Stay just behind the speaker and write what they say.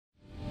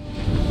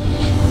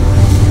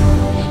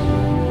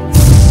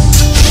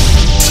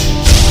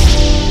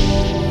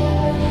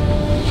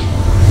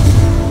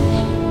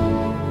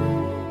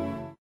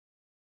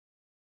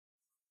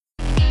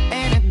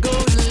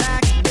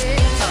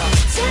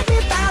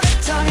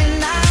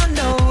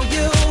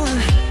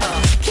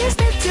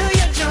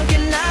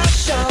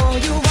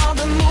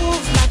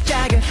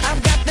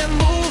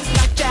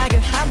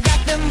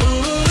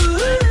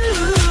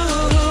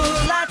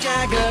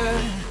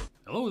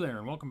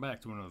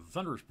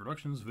Thunderous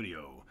Productions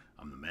video.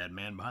 I'm the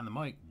madman behind the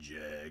mic,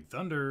 Jag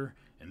Thunder,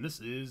 and this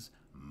is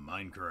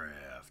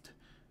Minecraft.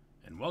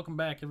 And welcome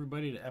back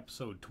everybody to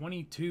episode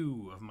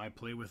 22 of my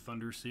Play with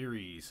Thunder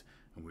series.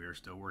 And we are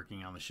still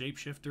working on the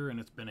ShapeShifter, and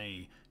it's been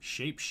a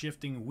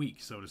shape-shifting week,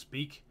 so to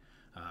speak.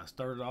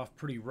 Started off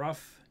pretty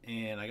rough,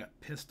 and I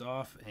got pissed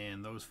off,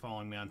 and those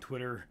following me on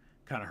Twitter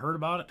kind of heard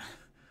about it.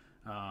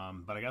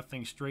 But I got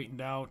things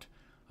straightened out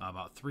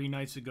about 3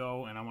 nights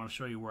ago, and I want to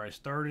show you where I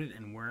started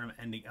and where I'm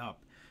ending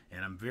up.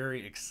 And I'm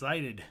very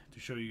excited to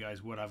show you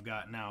guys what I've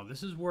got now.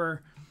 This is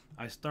where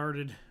I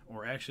started,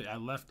 or actually I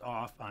left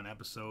off on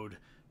episode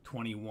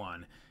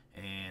 21.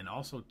 And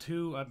also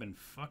too, I've been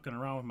fucking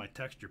around with my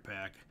texture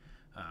pack.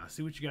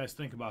 See what you guys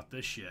think about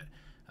this shit.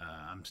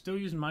 I'm still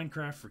using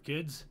Minecraft for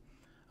Kids,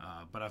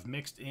 but I've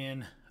mixed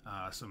in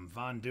some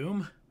Von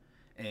Doom,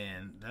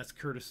 and that's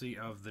courtesy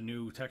of the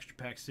new texture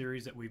pack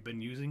series that we've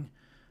been using.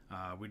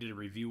 We did a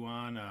review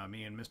on,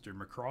 me and Mr.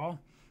 McCraw.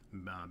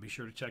 Be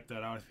sure to check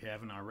that out if you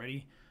haven't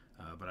already.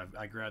 But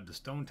I grabbed the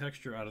stone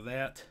texture out of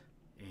that,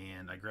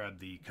 and I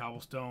grabbed the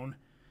cobblestone,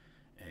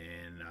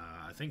 and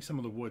I think some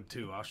of the wood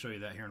too. I'll show you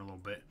that here in a little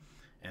bit.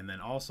 And then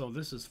also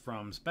this is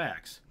from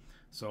Spax.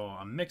 So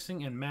I'm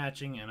mixing and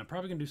matching, and I'm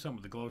probably going to do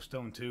something with the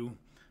glowstone too.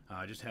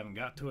 I just haven't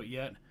got to it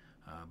yet.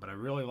 But I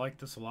really like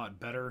this a lot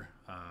better.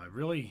 I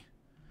really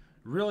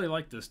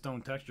like this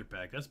stone texture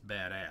pack. That's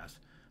badass.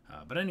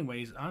 But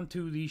anyways,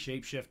 onto the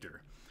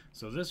ShapeShifter.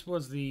 So this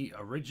was the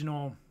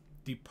original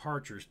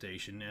departure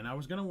station, and I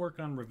was going to work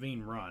on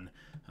Ravine Run.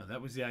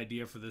 That was the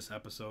idea for this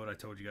episode. I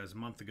told you guys a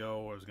month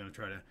ago I was going to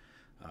try to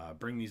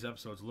bring these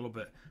episodes a little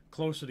bit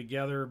closer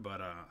together,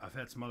 but I've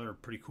had some other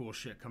pretty cool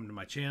shit come to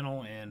my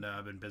channel, and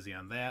I've been busy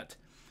on that.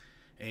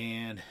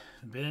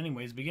 But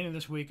anyways, beginning of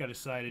this week I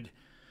decided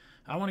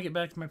I want to get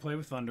back to my Play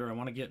with Thunder. I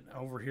want to get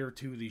over here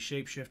to the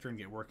ShapeShifter and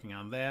get working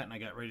on that, and I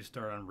got ready to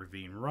start on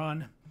Ravine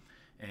Run.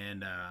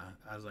 And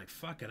I was like,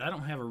 fuck it, I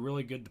don't have a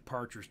really good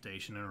departure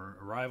station or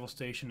arrival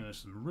station, and there's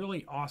some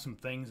really awesome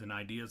things and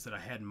ideas that I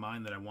had in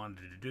mind that I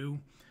wanted to do.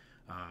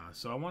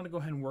 So I wanted to go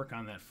ahead and work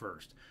on that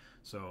first.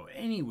 So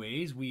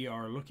anyways, we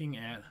are looking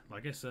at,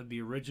 like I said,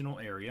 the original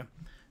area.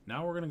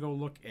 Now we're going to go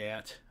look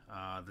at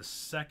the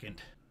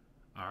second.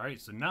 Alright,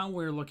 so now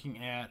we're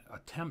looking at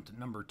attempt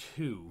number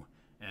 2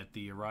 at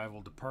the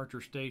arrival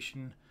departure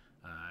station.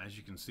 As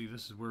you can see,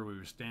 this is where we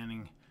were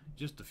standing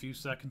just a few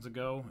seconds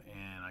ago,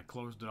 and I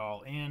closed it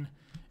all in,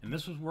 and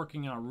this was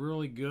working out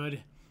really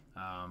good,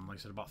 like I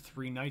said, about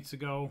 3 nights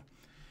ago,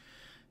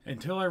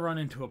 until I run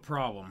into a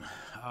problem.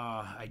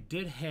 I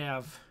did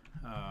have,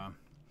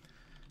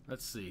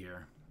 let's see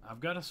here, I've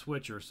got a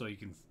switcher so you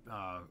can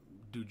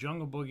do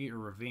Jungle Boogie or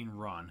Ravine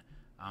Run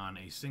on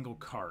a single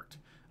cart.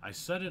 I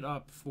set it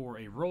up for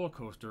a roller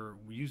coaster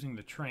using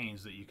the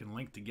trains that you can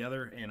link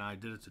together, and I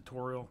did a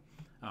tutorial,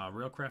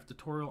 Railcraft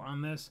tutorial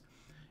on this.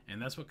 And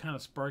that's what kind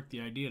of sparked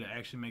the idea to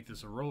actually make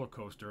this a roller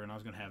coaster. And I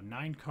was going to have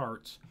 9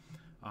 carts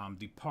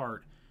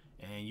depart,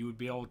 and you would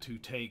be able to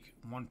take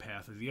one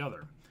path or the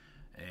other.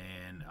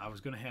 And I was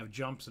going to have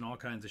jumps and all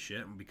kinds of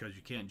shit, and because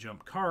you can't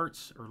jump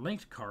carts or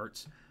linked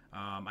carts,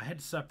 I had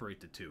to separate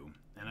the two.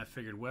 And I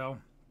figured, well,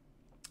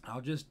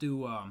 I'll just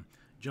do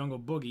Jungle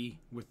Boogie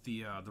with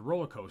the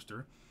roller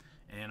coaster,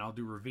 and I'll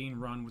do Ravine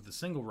Run with the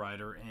single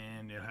rider,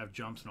 and it'll have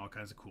jumps and all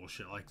kinds of cool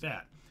shit like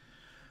that.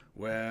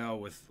 Well,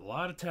 with a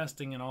lot of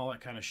testing and all that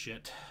kind of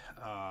shit,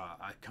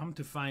 I come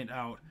to find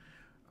out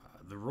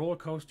the roller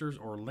coasters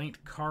or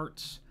linked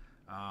carts,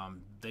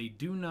 they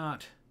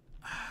don't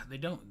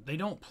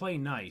play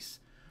nice.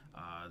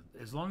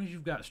 As long as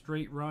you've got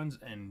straight runs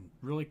and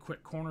really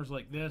quick corners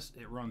like this,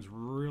 it runs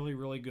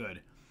really good.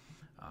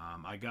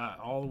 I got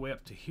all the way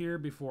up to here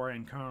before I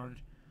encountered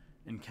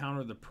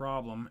the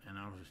problem, and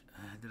I was,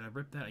 did I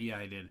rip that? Yeah,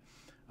 I did.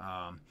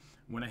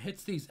 When it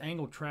hits these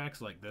angled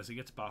tracks like this, it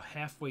gets about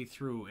halfway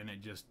through and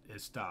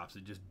it stops.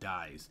 It just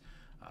dies.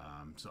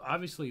 So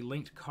obviously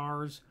linked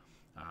cars,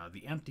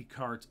 the empty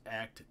carts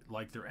act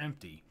like they're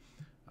empty.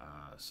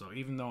 So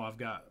even though I've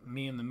got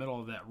me in the middle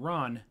of that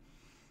run,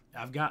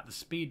 I've got the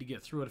speed to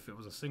get through it if it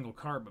was a single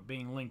cart, but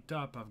being linked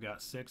up, I've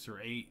got 6 or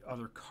 8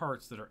 other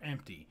carts that are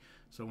empty.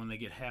 So when they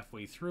get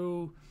halfway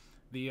through,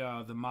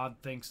 the mod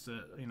thinks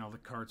that, you know, the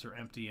carts are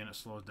empty, and it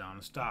slows down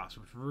and stops,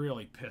 which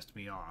really pissed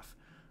me off.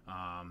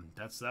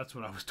 That's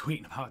what I was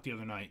tweeting about the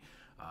other night.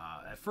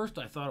 At first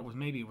I thought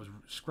maybe it was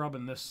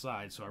scrubbing this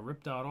side, so I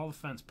ripped out all the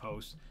fence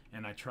posts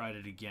and I tried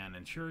it again,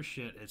 and sure as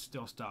shit, it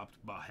still stopped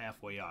about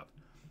halfway up.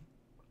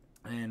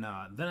 And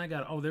then I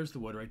got, oh, there's the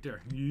wood right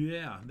there.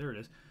 Yeah, there it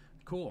is.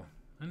 Cool.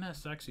 Isn't that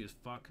sexy as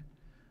fuck?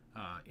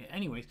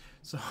 Anyways,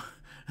 so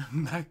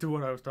back to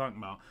what I was talking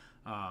about.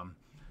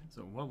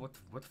 So what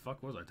the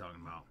fuck was I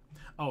talking about?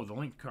 Oh, the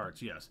linked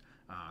carts, yes.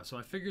 So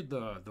I figured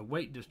the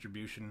weight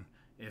distribution,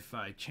 if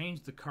I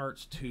changed the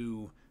carts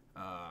to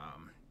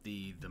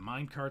the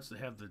mine carts that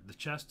have the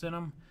chest in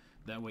them,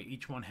 that way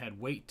each one had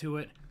weight to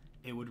it,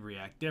 it would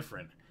react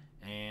different,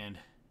 and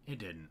it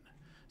didn't.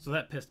 So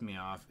that pissed me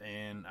off,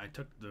 and I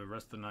took the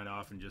rest of the night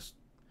off and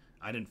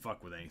I didn't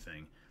fuck with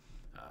anything.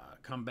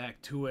 Come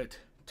back to it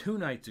 2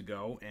 nights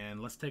ago,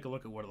 and let's take a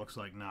look at what it looks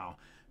like now.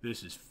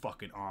 This is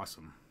fucking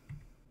awesome.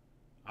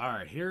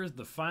 Alright, here's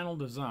the final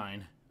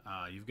design.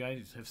 You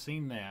guys have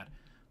seen that,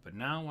 but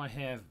now I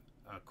have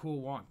a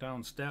cool walk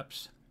down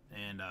steps,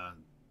 and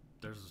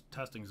there's a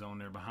testing zone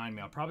there behind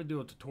me. I'll probably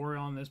do a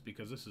tutorial on this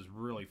because this is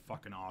really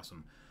fucking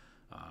awesome.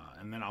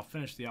 And then I'll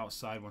finish the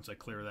outside once I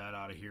clear that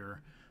out of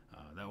here.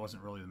 That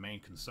wasn't really the main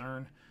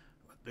concern,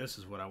 but this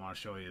is what I want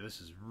to show you. This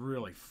is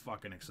really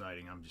fucking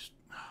exciting. I'm just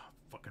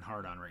fucking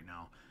hard on right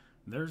now.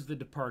 There's the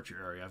departure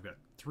area. I've got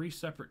 3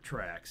 separate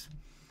tracks,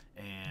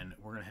 and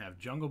we're going to have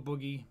Jungle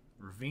Boogie,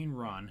 Ravine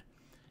Run,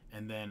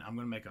 and then I'm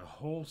going to make a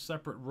whole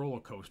separate roller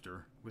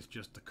coaster with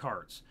just the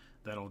carts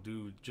that'll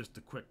do just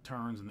the quick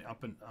turns and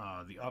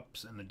the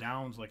ups and the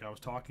downs like I was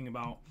talking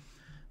about.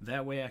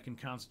 That way I can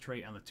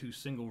concentrate on the 2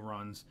 single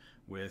runs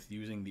with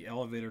using the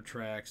elevator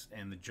tracks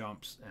and the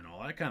jumps and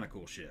all that kind of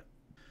cool shit.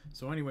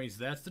 So anyways,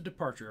 that's the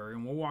departure area,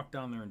 and we'll walk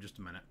down there in just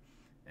a minute.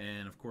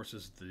 And of course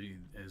is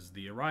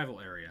the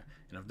arrival area.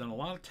 And I've done a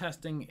lot of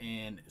testing,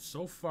 and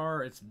so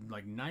far it's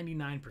like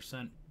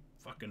 99%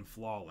 fucking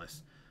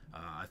flawless.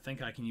 I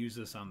think I can use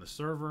this on the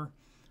server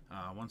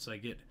once I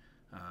get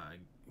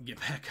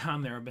back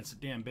on there. I've been so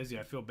damn busy.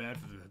 I feel bad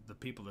for the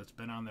people that's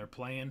been on there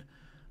playing,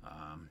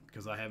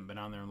 because I haven't been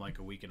on there in like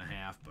a week and a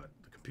half. But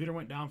the computer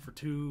went down for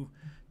two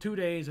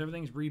days.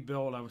 Everything's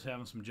rebuilt. I was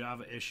having some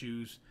Java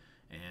issues,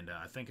 and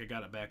I think I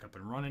got it back up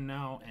and running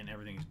now, and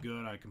everything's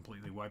good. I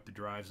completely wiped the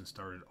drives and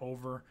started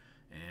over,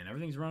 and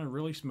everything's running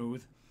really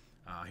smooth.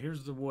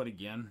 Here's the wood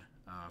again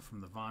from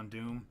the Von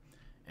Doom.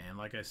 And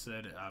like I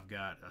said, I've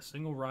got a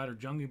single rider,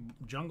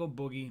 Jungle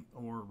Boogie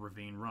or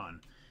Ravine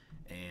Run.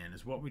 And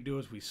is what we do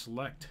is we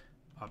select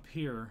up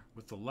here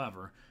with the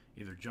lever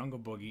either Jungle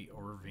Boogie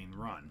or Ravine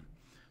Run.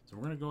 So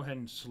we're going to go ahead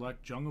and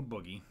select Jungle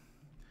Boogie,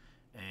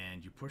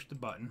 and you push the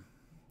button.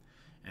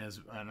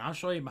 And I'll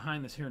show you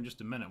behind this here in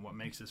just a minute what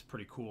makes this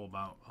pretty cool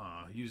about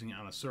using it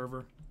on a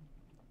server.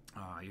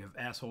 You have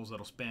assholes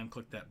that'll spam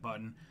click that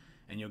button,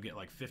 and you'll get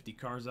like 50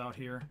 cars out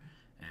here.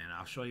 And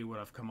I'll show you what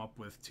I've come up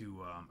with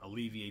to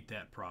alleviate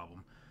that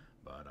problem.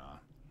 But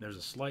there's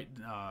a slight,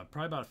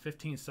 probably about a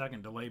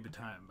 15-second delay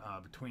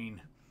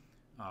between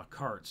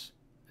carts,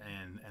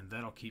 and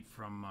that'll keep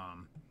from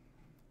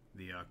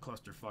the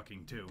cluster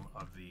fucking too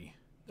of the.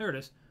 There it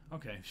is.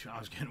 Okay, I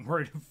was getting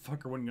worried the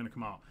fucker wasn't gonna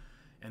come out.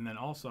 And then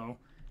also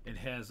it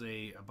has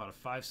about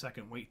a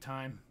 5-second wait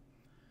time,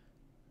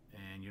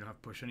 and you don't have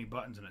to push any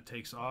buttons, and it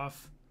takes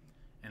off.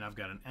 And I've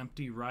got an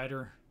empty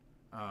rider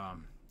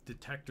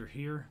detector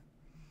here.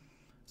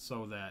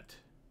 So that,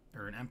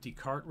 or an empty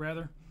cart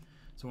rather,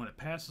 so when it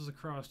passes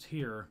across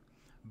here,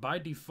 by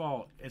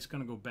default it's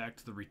going to go back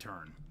to the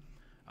return.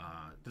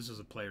 This is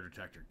a player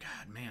detector.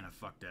 God, man, I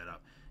fucked that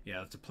up.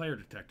 Yeah, it's a player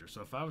detector.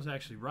 So if I was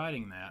actually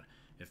riding that,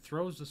 it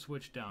throws the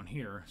switch down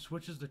here,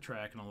 switches the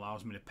track, and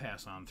allows me to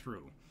pass on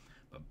through.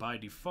 But by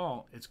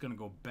default, it's going to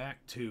go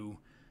back to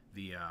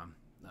the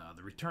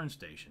return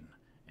station.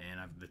 And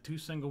the 2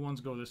 single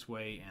ones go this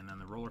way, and then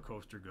the roller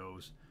coaster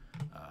goes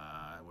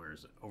where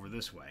is it? Over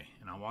this way.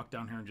 And I'll walk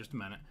down here in just a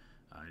minute.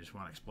 I just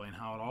want to explain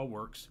how it all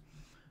works.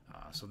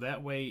 So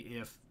that way,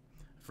 if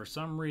for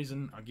some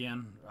reason,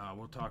 again,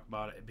 we'll talk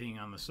about it being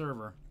on the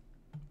server,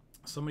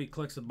 somebody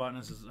clicks a button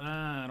and says,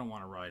 I don't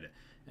want to ride it,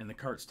 and the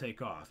carts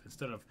take off.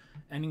 Instead of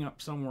ending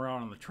up somewhere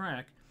out on the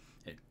track,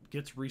 it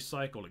gets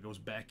recycled. It goes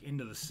back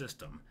into the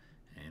system.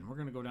 And we're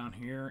going to go down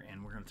here,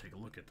 and we're going to take a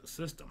look at the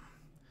system.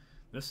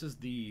 This is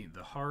the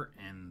heart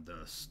and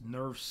the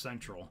nerve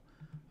central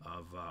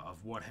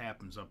of what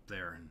happens up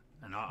there,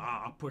 and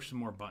I'll push some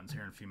more buttons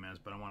here in a few minutes,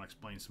 but I want to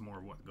explain some more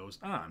of what goes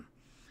on.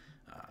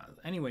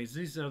 Anyways,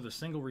 these are the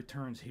single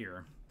returns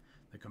here.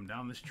 They come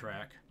down this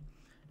track,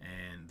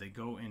 and they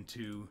go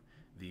into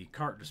the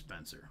cart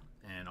dispenser.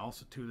 And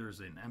also too, there's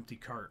an empty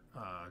cart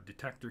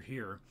detector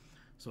here,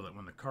 so that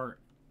when the cart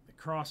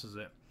crosses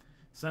it,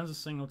 sends a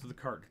signal to the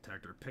cart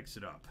detector, picks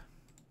it up.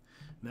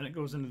 And then it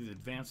goes into the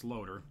advanced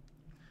loader.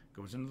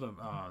 Goes into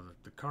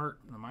the cart,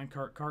 the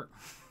minecart cart,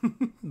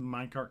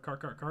 minecart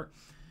cart,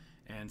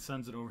 and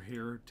sends it over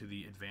here to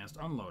the advanced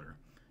unloader,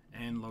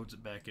 and loads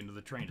it back into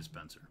the train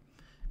dispenser.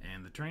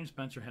 And the train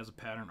dispenser has a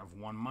pattern of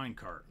 1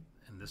 minecart,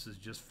 and this is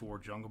just for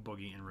Jungle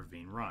Boogie and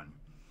Ravine Run.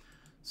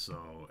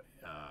 So,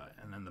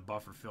 and then the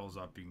buffer fills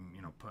up. You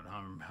can put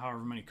however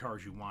many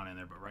cars you want in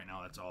there, but right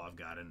now that's all I've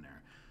got in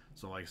there.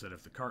 So, like I said,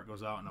 if the cart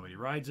goes out and nobody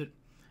rides it,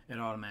 it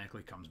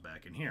automatically comes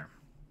back in here.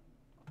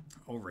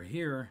 Over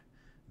here.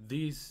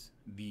 These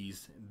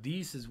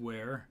is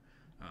where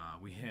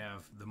we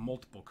have the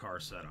multiple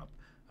car setup.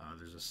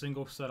 There's a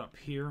single setup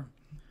here,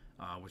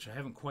 which I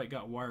haven't quite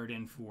got wired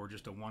in for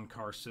just a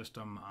 1-car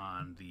system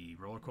on the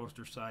roller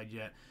coaster side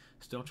yet.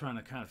 Still trying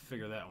to kind of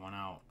figure that one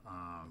out.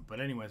 But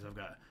anyways, I've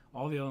got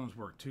all the other ones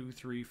work 2,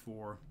 3,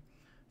 4,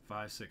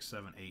 5, 6,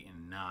 7, 8,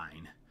 and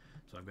 9.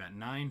 So I've got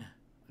 9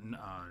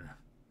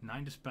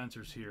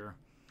 dispensers here,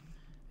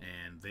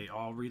 and they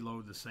all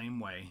reload the same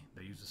way.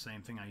 They use the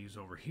same thing I use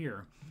over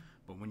here.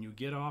 But when you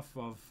get off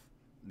of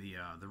the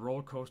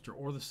roller coaster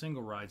or the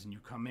single rides and you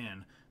come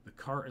in, the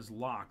cart is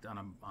locked on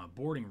a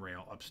boarding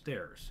rail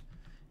upstairs.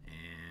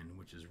 and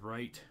which is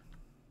right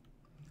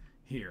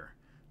here.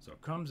 So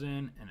it comes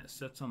in and it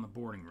sits on the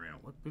boarding rail.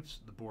 Whoops,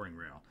 the boarding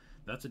rail.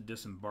 That's a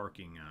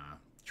disembarking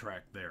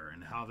track there.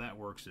 And how that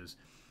works is,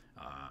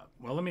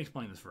 well, let me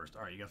explain this first.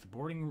 All right, you got the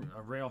boarding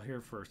rail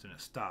here first, and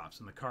it stops,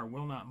 and the car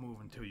will not move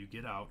until you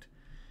get out,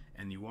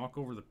 and you walk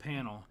over the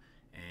panel.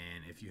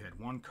 And if you had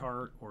 1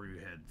 cart, or you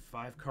had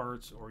 5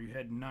 carts, or you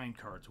had 9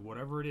 carts,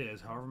 whatever it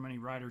is, however many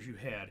riders you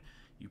had,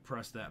 you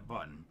press that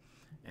button.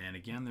 And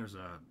again, there's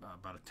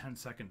about a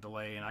 10-second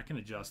delay, and I can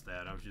adjust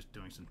that. I was just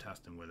doing some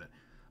testing with it.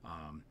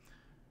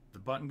 The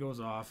button goes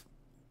off,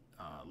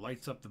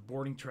 lights up the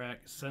boarding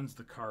track, sends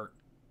the cart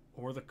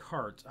or the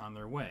carts on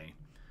their way,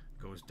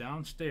 goes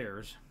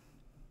downstairs,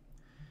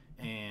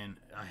 and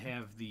I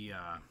have the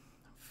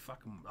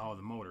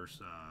the motors.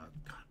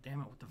 God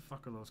damn it, what the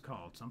fuck are those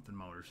called? Something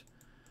motors.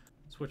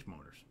 Switch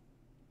motors.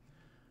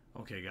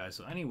 Okay, guys,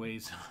 so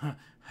anyways, I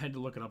had to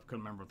look it up,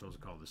 couldn't remember what those are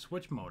called. The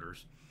switch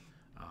motors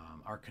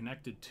are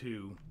connected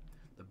to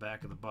the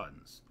back of the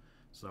buttons.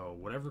 So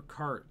whatever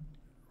cart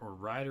or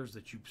riders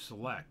that you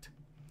select,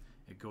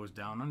 it goes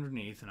down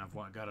underneath, and I've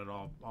got it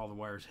all the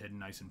wires hidden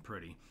nice and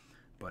pretty,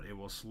 but it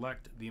will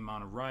select the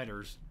amount of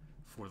riders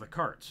for the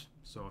carts.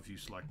 So if you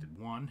selected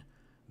 1,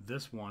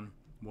 this one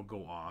will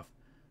go off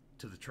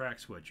to the track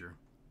switcher,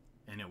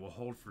 and it will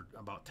hold for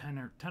about 10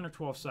 or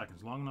 12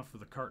 seconds, long enough for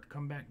the cart to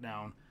come back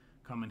down,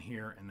 come in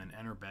here, and then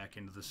enter back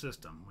into the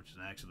system, which is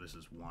actually, this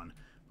is 1,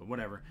 but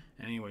whatever.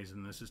 Anyways,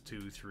 and this is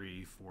 2,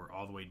 3, 4,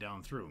 all the way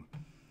down through.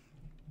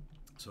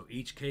 So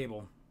each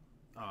cable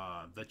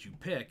that you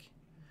pick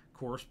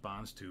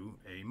corresponds to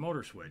a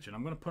motor switch, and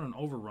I'm going to put an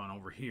overrun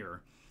over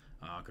here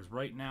because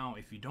right now,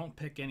 if you don't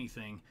pick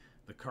anything,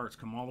 the carts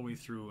come all the way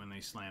through and they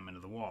slam into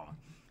the wall.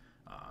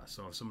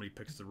 So if somebody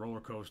picks the roller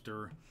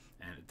coaster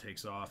and it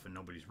takes off and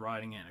nobody's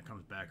riding it and it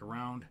comes back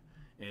around,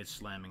 it's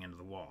slamming into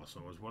the wall. So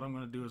what I'm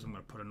going to do is I'm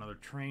going to put another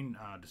train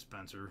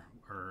dispenser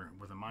or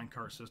with a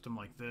minecart system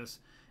like this,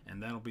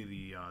 and that'll be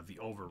the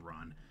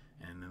overrun.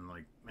 And then,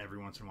 like, every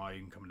once in a while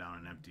you can come down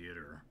and empty it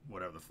or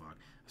whatever the fuck.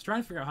 I was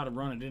trying to figure out how to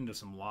run it into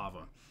some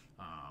lava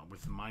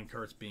with the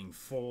minecarts being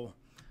full.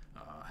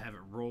 Have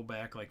it roll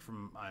back like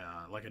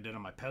I did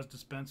on my Pez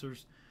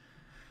dispensers.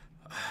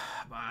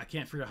 I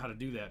can't figure out how to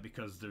do that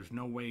because there's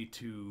no way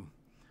to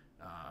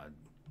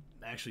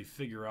actually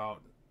figure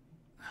out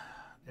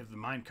if the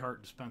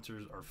minecart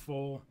dispensers are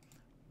full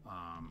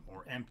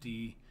or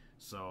empty.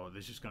 So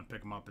it's just going to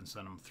pick them up and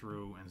send them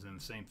through. And then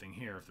the same thing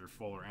here. If they're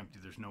full or empty,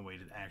 there's no way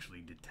to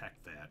actually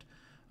detect that.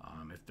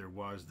 If there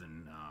was,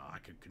 then I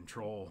could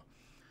control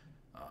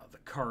the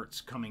carts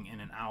coming in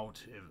and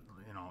out,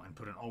 and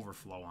put an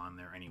overflow on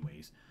there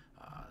anyways.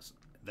 So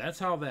that's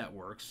how that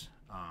works.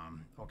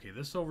 Okay,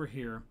 this over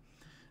here,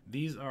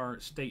 these are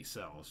state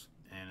cells.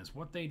 And it's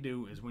what they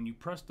do is when you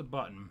press the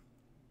button,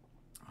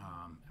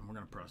 and we're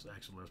going to press,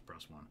 actually let's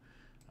press one.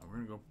 We're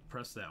going to go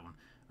press that one.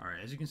 All right,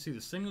 as you can see,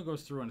 the signal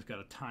goes through and it's got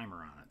a timer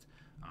on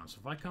it. So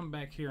if I come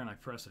back here and I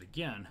press it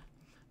again,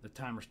 the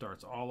timer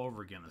starts all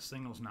over again. The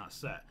signal's not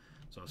set.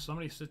 So if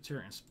somebody sits here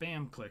and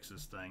spam clicks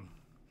this thing,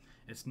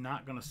 it's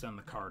not going to send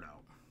the card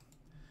out.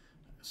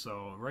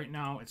 So right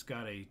now it's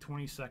got a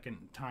 20-second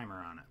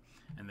timer on it,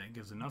 and that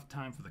gives enough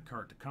time for the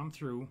cart to come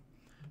through,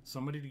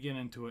 somebody to get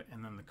into it,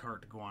 and then the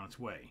cart to go on its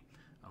way.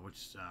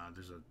 Which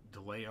there's a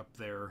delay up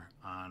there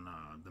on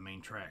the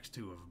main tracks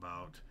too of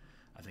about,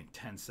 I think,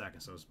 10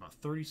 seconds. So it's about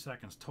 30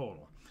 seconds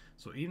total.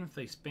 So even if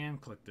they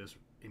spam click this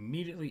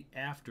immediately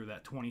after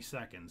that 20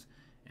 seconds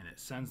and it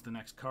sends the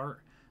next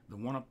cart, the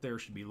one up there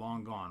should be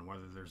long gone,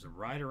 whether there's a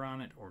rider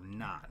on it or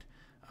not.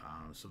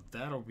 So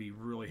that'll be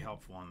really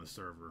helpful on the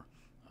server.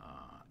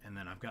 And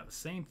then I've got the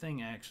same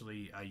thing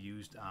actually I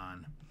used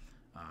on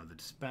the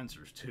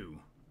dispensers too,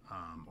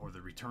 or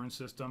the return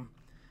system.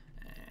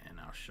 And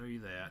I'll show you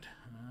that.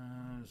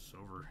 It's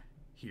over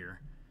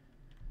here.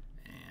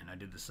 And I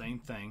did the same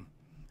thing.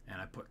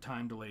 And I put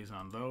time delays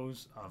on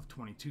those of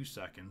 22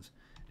 seconds.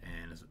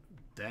 And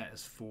that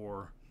is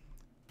for,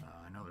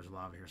 I know there's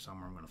lava here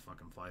somewhere. I'm going to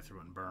fucking fly through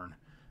it and burn.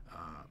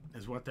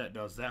 Is what that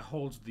does. That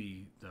holds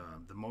the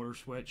motor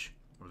switch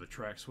or the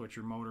track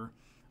switcher motor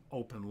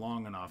open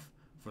long enough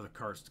for the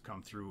carts to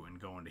come through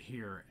and go into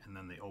here. And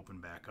then they open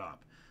back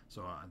up.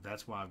 So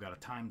that's why I've got a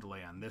time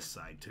delay on this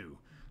side too.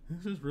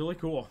 This is really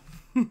cool.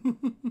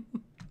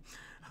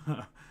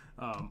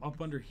 Up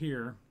under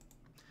here,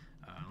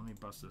 let me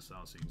bust this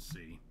out so you can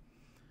see.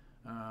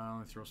 Let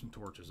me throw some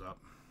torches up.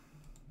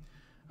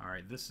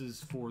 Alright, this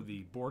is for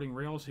the boarding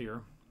rails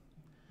here,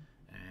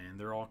 and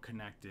they're all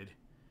connected,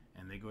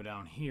 and they go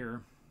down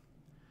here.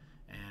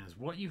 And is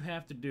what you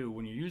have to do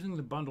when you're using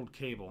the bundled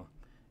cable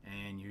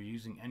and you're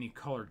using any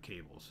colored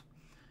cables.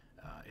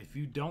 If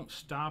you don't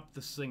stop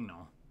the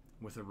signal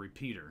with a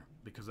repeater,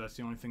 because that's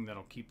the only thing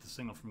that'll keep the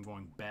signal from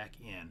going back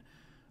in,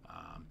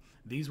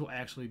 these will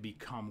actually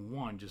become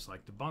one, just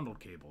like the bundled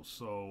cables.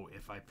 So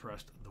if I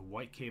pressed the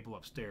white cable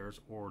upstairs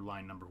or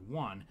line number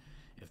 1,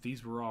 if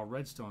these were all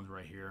redstones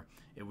right here,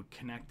 it would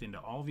connect into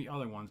all the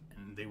other ones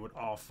and they would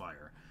all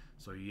fire.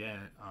 So yeah,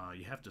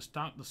 you have to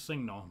stop the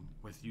signal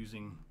with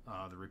using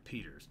the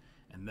repeaters.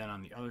 and then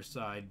on the other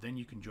side, then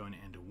you can join it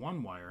into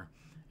one wire,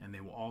 and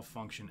they will all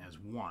function as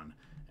one.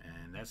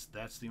 And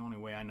that's the only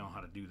way I know how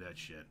to do that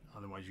shit.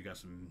 Otherwise, you got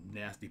some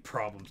nasty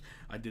problems.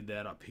 I did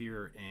that up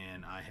here,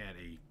 and I had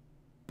a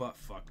butt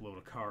fuck load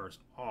of cars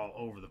all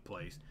over the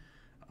place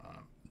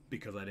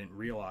because I didn't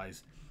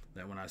realize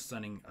that when I was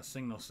sending a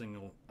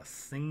single,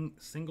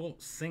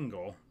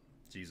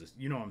 Jesus,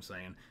 you know what I'm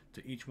saying,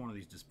 to each one of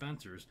these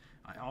dispensers,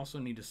 I also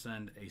need to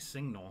send a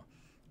signal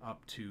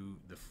up to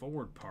the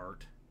forward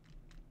part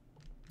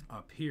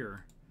up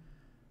here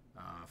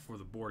for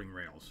the boarding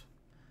rails.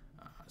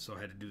 So I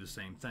had to do the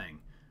same thing.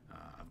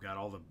 I've got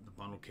all the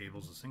bundle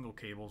cables, the single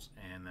cables,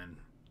 and then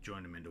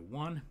joined them into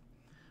one,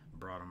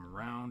 brought them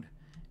around,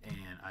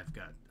 and I've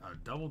got a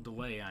double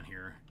delay on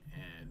here.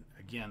 And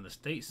again, the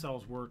state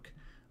cells work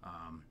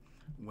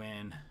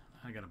when,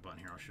 I got a button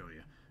here, I'll show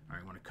you. All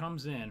right, when it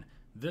comes in,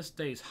 this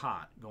stays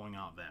hot going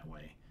out that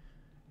way.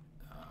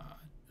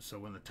 So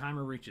when the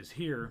timer reaches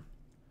here,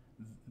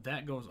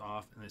 that goes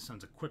off and it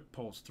sends a quick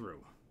pulse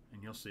through.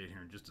 And you'll see it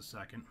here in just a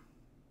second.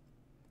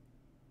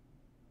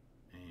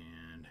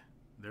 And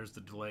there's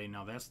the delay.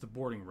 Now that's the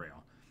boarding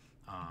rail.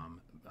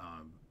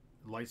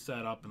 Lights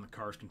that up and the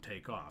cars can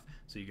take off.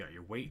 So you got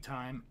your wait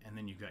time and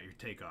then you got your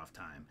takeoff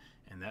time.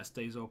 And that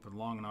stays open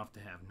long enough to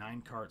have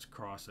 9 carts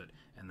cross it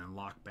and then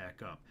lock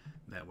back up.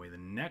 That way the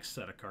next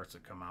set of carts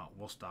that come out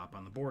will stop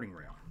on the boarding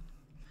rail.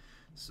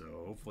 So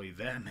hopefully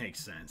that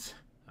makes sense.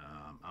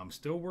 I'm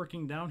still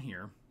working down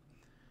here.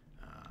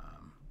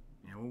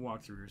 We'll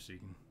walk through here so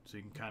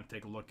you can kind of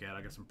take a look at it.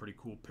 I got some pretty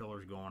cool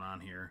pillars going on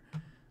here.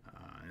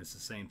 And it's the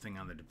same thing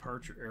on the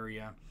departure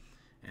area.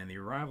 And the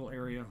arrival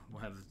area will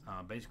have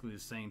basically the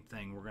same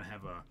thing. We're going to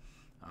have a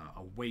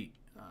wait,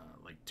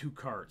 like 2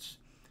 carts.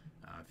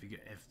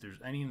 If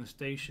there's any in the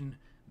station,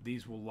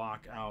 these will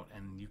lock out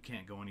and you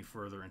can't go any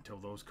further until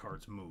those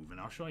carts move. And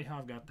I'll show you how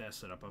I've got that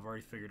set up. I've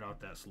already figured out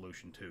that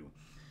solution too.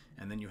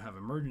 And then you have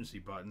emergency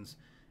buttons.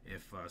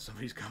 If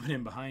somebody's coming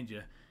in behind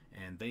you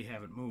and they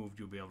haven't moved,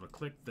 you'll be able to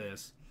click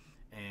this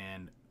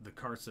and the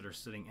carts that are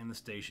sitting in the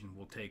station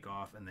will take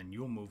off, and then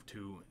you'll move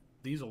to,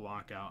 these will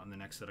lock out and the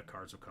next set of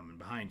carts will come in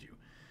behind you.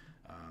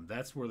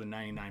 That's where the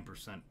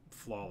 99%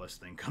 flawless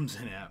thing comes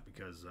in at,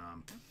 because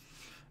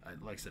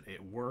like I said,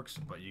 it works,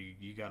 but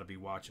you got to be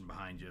watching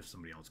behind you if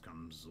somebody else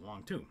comes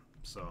along too.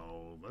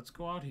 So let's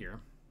go out here.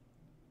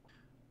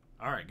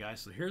 Alright guys,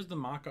 so here's the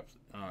mock-up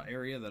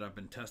area that I've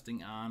been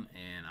testing on,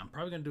 and I'm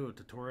probably going to do a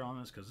tutorial on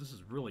this because this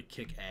is really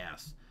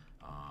kick-ass.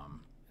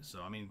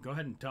 So I mean, go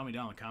ahead and tell me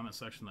down in the comment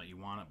section that you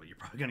want it, but you're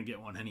probably going to get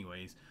one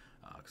anyways,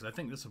 because I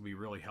think this will be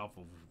really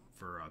helpful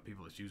for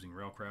people that's using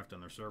Railcraft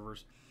on their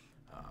servers.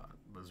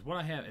 But what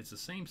I have, it's the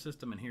same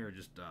system in here,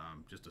 just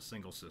a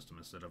single system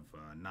instead of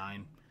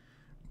 9.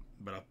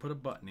 But I've put a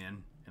button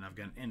in, and I've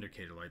got an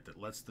indicator light that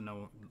lets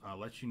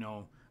you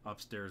know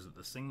upstairs that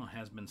the signal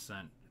has been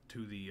sent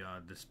to the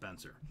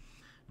dispenser.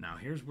 Now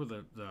here's where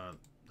the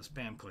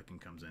spam clicking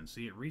comes in.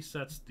 See, it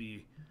resets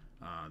the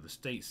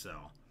state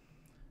cell,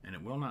 and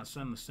it will not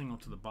send the signal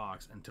to the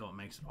box until it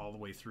makes it all the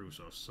way through.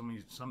 So if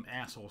some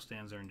asshole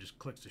stands there and just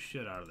clicks the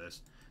shit out of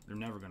this, they're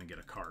never going to get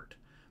a cart.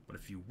 But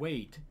if you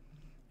wait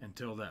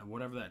until that,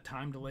 whatever that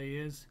time delay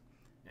is,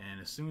 and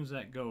as soon as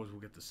that goes,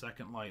 we'll get the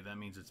second light. That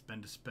means it's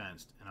been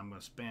dispensed, and I'm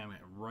going to spam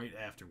it right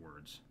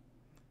afterwards.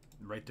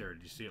 Right there,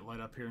 did you see it light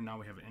up here? Now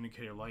we have an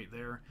indicator light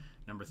there.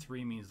 Number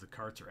 3 means the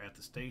carts are at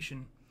the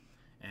station,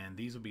 and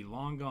these will be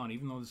long gone,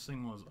 even though the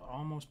signal is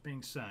almost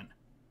being sent.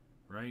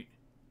 Right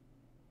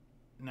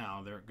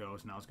now, there it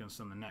goes. Now it's going to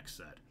send the next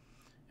set.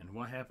 And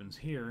what happens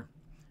here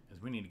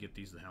is we need to get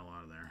these the hell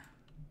out of there.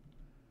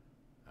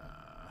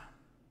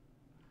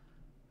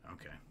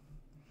 Okay.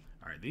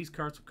 Alright, these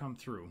carts will come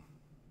through,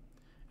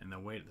 and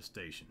they'll wait at the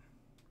station.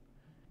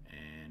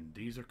 And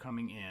these are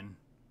coming in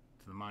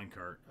to the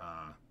minecart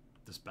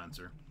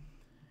dispenser.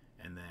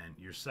 And then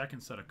your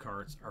second set of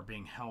carts are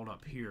being held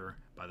up here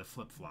by the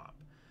flip-flop.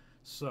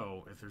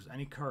 So if there's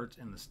any carts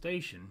in the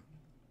station,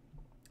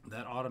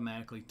 that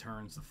automatically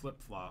turns the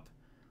flip-flop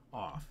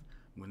off.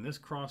 When this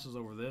crosses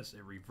over this,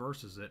 it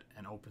reverses it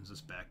and opens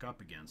this back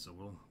up again. So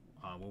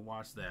we'll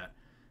watch that.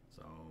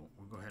 So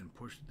we'll go ahead and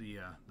push the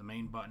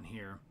main button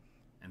here,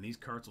 and these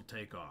carts will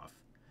take off.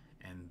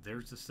 And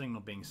there's the signal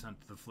being sent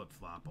to the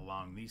flip-flop,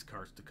 allowing these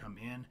carts to come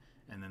in,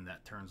 and then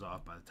that turns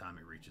off by the time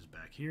it reaches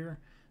back here,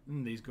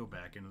 and these go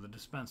back into the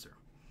dispenser.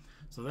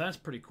 So that's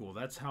pretty cool.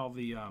 That's how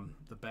the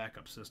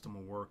backup system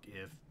will work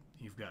if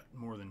you've got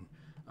more than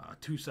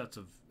 2 sets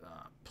of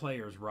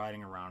players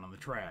riding around on the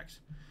tracks.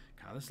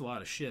 God, that's a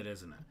lot of shit,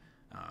 isn't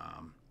it?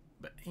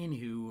 But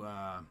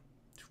anywho,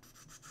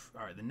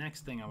 alright, the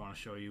next thing I want to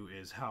show you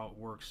is how it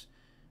works,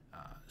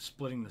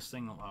 splitting the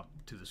signal up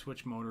to the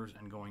switch motors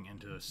and going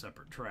into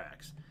separate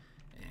tracks.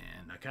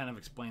 And I kind of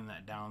explained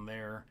that down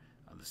there.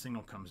 The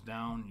signal comes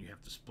down, you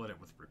have to split it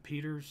with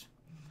repeaters,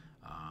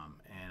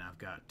 and I've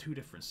got 2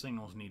 different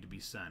signals need to be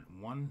sent.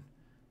 One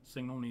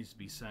signal needs to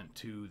be sent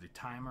to the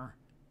timer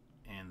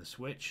and the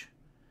switch,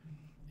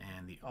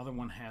 and the other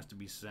one has to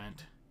be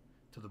sent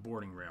to the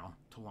boarding rail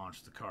to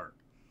launch the cart.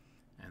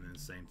 And then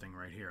same thing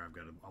right here. I've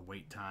got a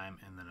wait time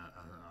and then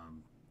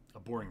a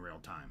boarding rail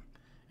time,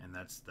 and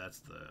that's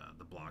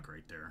the block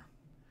right there.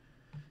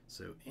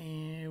 So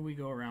and we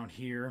go around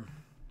here,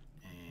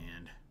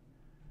 and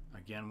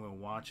again we'll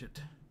watch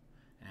it,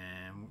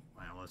 and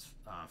well, let's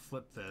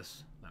flip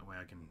this. That way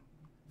I can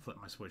flip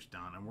my switch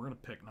down, and we're going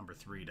to pick number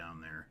 3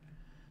 down there.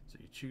 So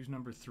you choose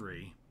number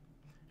 3,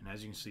 and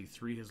as you can see,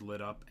 3 has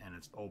lit up and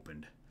it's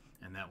opened,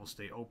 and that will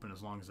stay open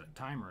as long as that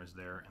timer is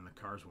there, and the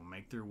cars will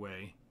make their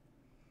way.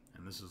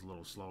 And this is a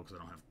little slow because I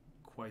don't have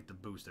quite the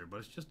boost there, but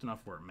it's just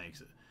enough where it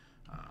makes it.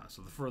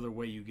 So the further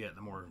away you get,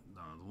 the more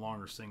the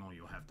longer signal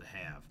you'll have to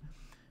have.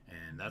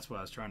 And that's what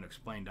I was trying to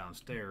explain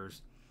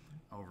downstairs.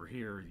 Over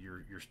here,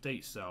 your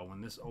state cell,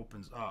 when this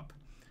opens up,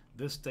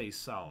 this stays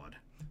solid.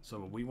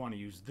 So we want to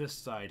use this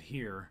side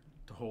here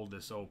to hold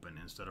this open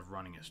instead of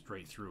running it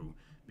straight through,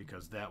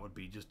 because that would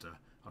be just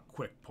a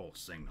quick pulse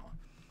signal.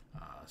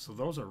 So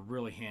those are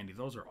really handy.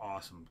 Those are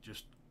awesome.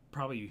 Just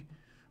probably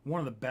one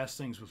of the best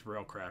things with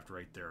Railcraft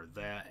right there.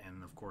 That,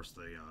 and of course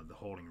the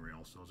holding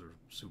rails. Those are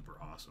super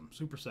awesome,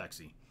 super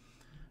sexy.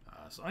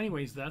 So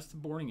anyways, that's the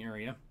boarding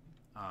area,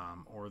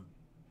 or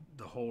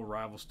the whole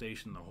arrival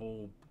station, the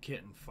whole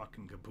kit and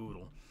fucking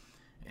caboodle.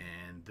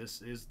 And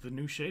this is the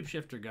new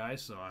ShapeShifter,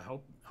 guys. So I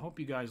hope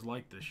you guys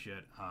like this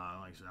shit.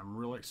 Like I said, I'm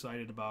really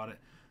excited about it.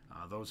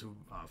 Those who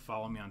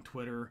follow me on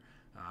Twitter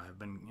have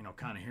been,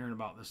 kind of hearing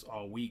about this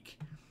all week,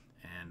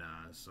 and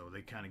so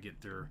they kind of get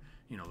their,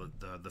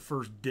 the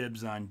first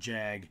dibs on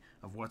Jag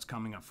of what's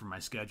coming up for my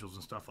schedules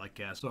and stuff like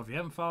that. So if you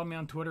haven't followed me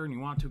on Twitter and you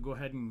want to, go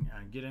ahead and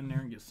get in there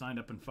and get signed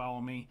up and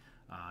follow me.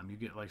 You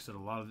get, like I said, a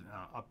lot of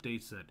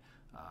updates that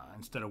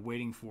instead of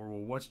waiting for,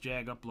 well, what's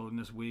Jag uploading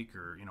this week,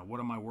 or what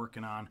am I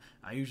working on,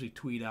 I usually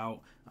tweet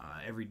out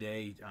every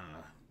day.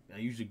 I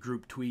usually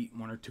group tweet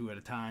 1 or 2 at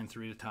a time,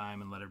 3 at a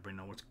time, and let everybody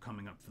know what's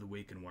coming up for the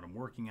week and what I'm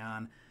working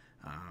on.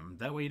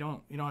 That way you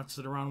don't have to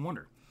sit around and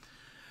wonder.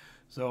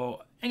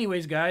 So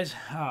anyways, guys,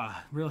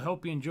 really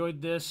hope you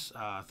enjoyed this.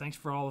 Thanks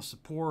for all the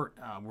support.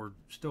 We're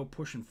still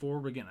pushing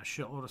forward. We're getting a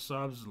shitload of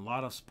subs, a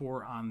lot of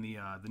support on the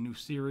new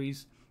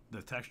series,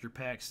 the texture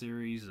pack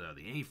series,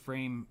 the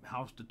A-frame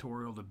house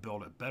tutorial, the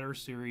Build It Better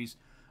series.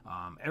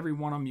 Every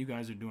one of them, you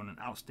guys are doing an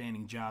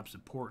outstanding job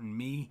supporting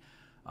me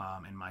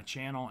and my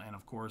channel, and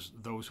of course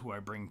those who I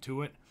bring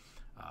to it.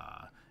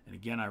 And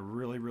again, I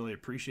really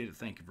appreciate it.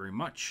 Thank you very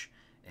much.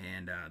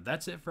 And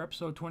that's it for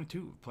episode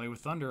 22 of Play with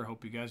Thunder. I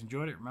hope you guys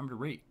enjoyed it. Remember to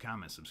rate,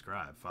 comment,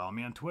 subscribe, follow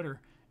me on Twitter,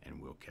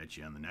 and we'll catch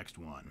you on the next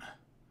one.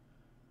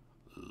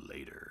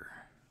 Later.